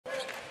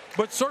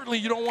but certainly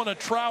you don't want to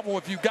travel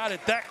if you got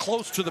it that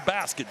close to the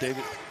basket,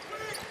 David.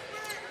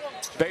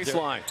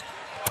 Baseline.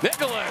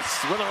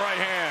 Nicholas with a right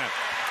hand.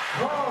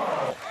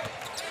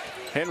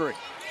 Henry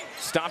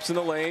stops in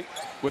the lane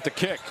with the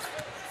kick.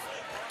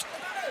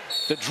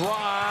 The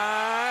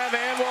drive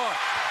and one.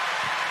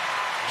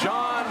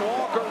 John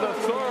Walker the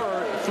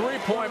third.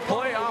 Three-point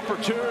play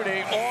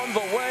opportunity on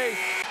the way.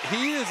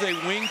 He is a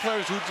wing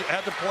player who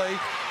had to play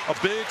a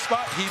big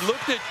spot. He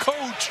looked at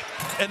coach,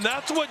 and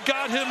that's what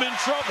got him in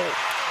trouble.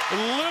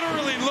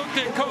 Literally looked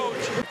at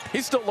coach.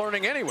 He's still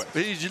learning anyway.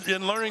 He's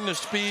in learning the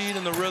speed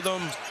and the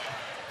rhythm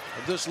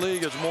of this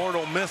league as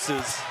mortal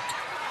misses.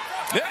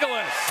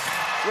 Nicholas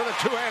with a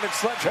two-handed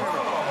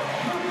sledgehammer.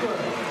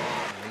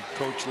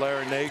 Coach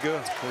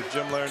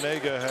Jim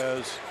Larinaga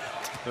has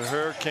the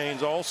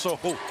Hurricanes also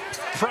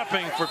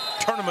prepping for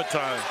tournament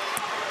time.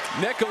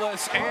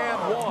 Nicholas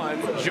and one.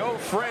 Joe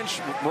French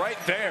right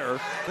there.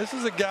 This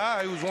is a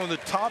guy who's one of the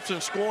tops in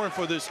scoring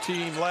for this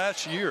team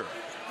last year.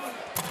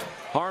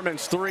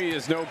 Harmon's three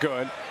is no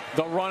good.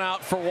 The run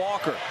out for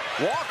Walker.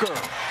 Walker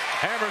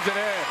hammers it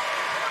in.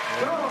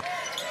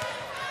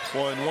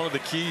 Well, and one of the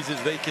keys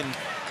is they can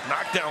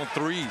knock down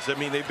threes. I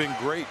mean, they've been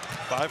great.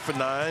 5 for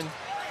 9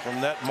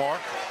 from that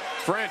mark.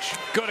 French,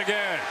 good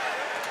again.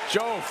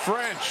 Joe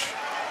French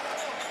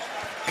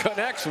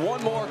connects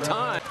one more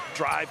time.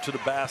 Drive to the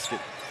basket.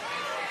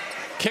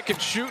 Kick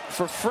and shoot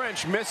for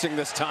French, missing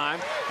this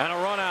time. And a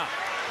run out.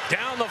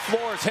 Down the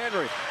floor is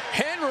Henry.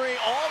 Henry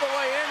all the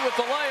way in with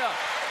the layup.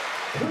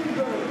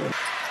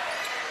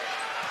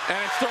 And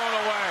it's thrown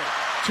away.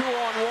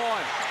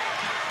 2-on-1.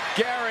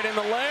 Garrett in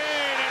the lane,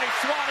 and he's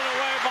swatted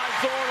away by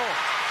Zordel.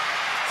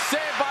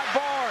 Saved by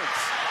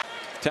Barnes.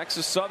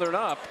 Texas Southern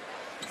up.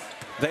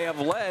 They have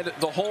led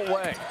the whole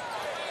way.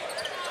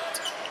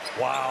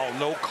 Wow,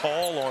 no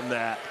call on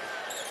that.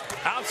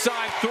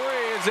 Outside three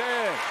is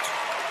in.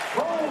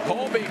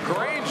 Colby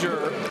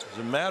Granger. As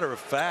a matter of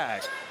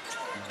fact,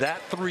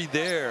 that three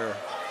there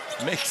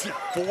makes it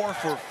 4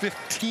 for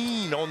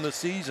 15 on the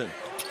season.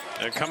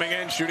 And coming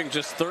in, shooting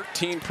just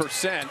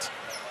 13%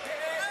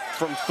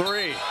 from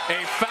three.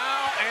 A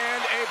foul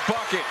and a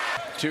bucket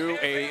to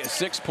a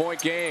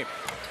 6-point game.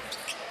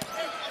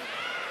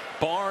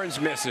 Barnes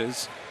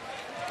misses.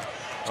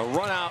 A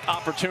run out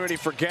opportunity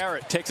for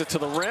Garrett. Takes it to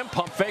the rim,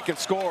 pump fake and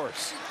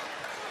scores.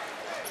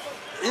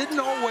 Isn't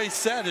always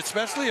said,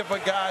 especially if a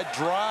guy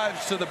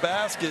drives to the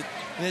basket,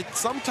 and it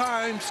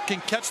sometimes can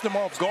catch them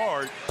off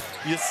guard.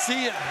 You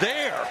see it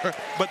there,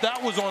 but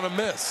that was on a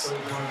miss.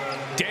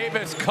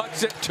 Davis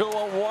cuts it to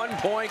a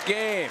 1-point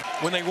game.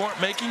 When they weren't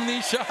making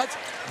these shots,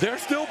 they're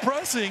still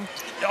pressing,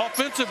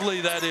 offensively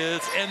that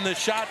is, and the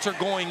shots are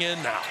going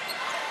in now.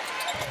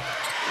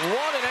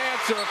 What an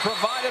answer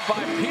provided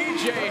by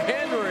P.J.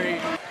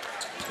 Henry.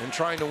 And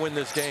trying to win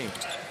this game.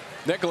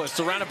 Nicholas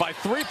surrounded by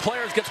three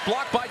players, gets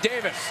blocked by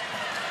Davis.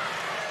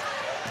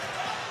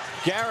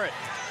 Garrett.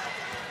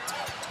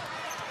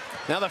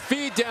 Now the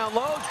feed down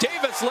low.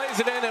 Davis lays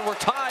it in, and we're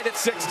tied at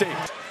 60.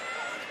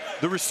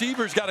 The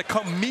receiver's got to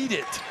come meet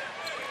it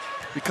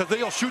because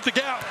they'll shoot the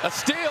gap. A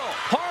steal.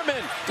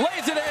 Harmon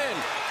lays it in.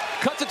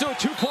 Cuts it to a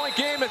 2-point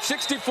game at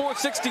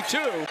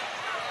 64-62.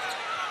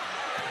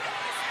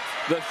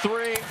 The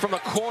three from the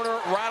corner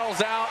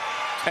rattles out,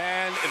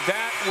 and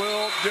that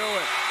will do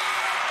it.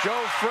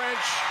 Joe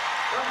French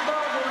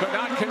could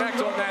not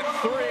connect on that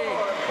three,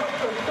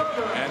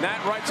 and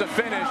that writes a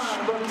finish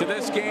to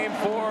this game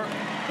for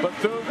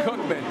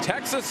Bethune-Cookman.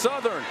 Texas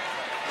Southern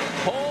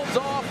holds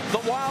off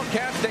the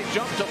Wildcats. They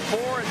jump to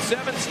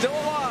 4-7, still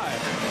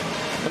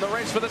alive in the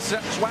race for the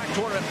SWAC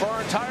tournament for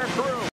our entire crew.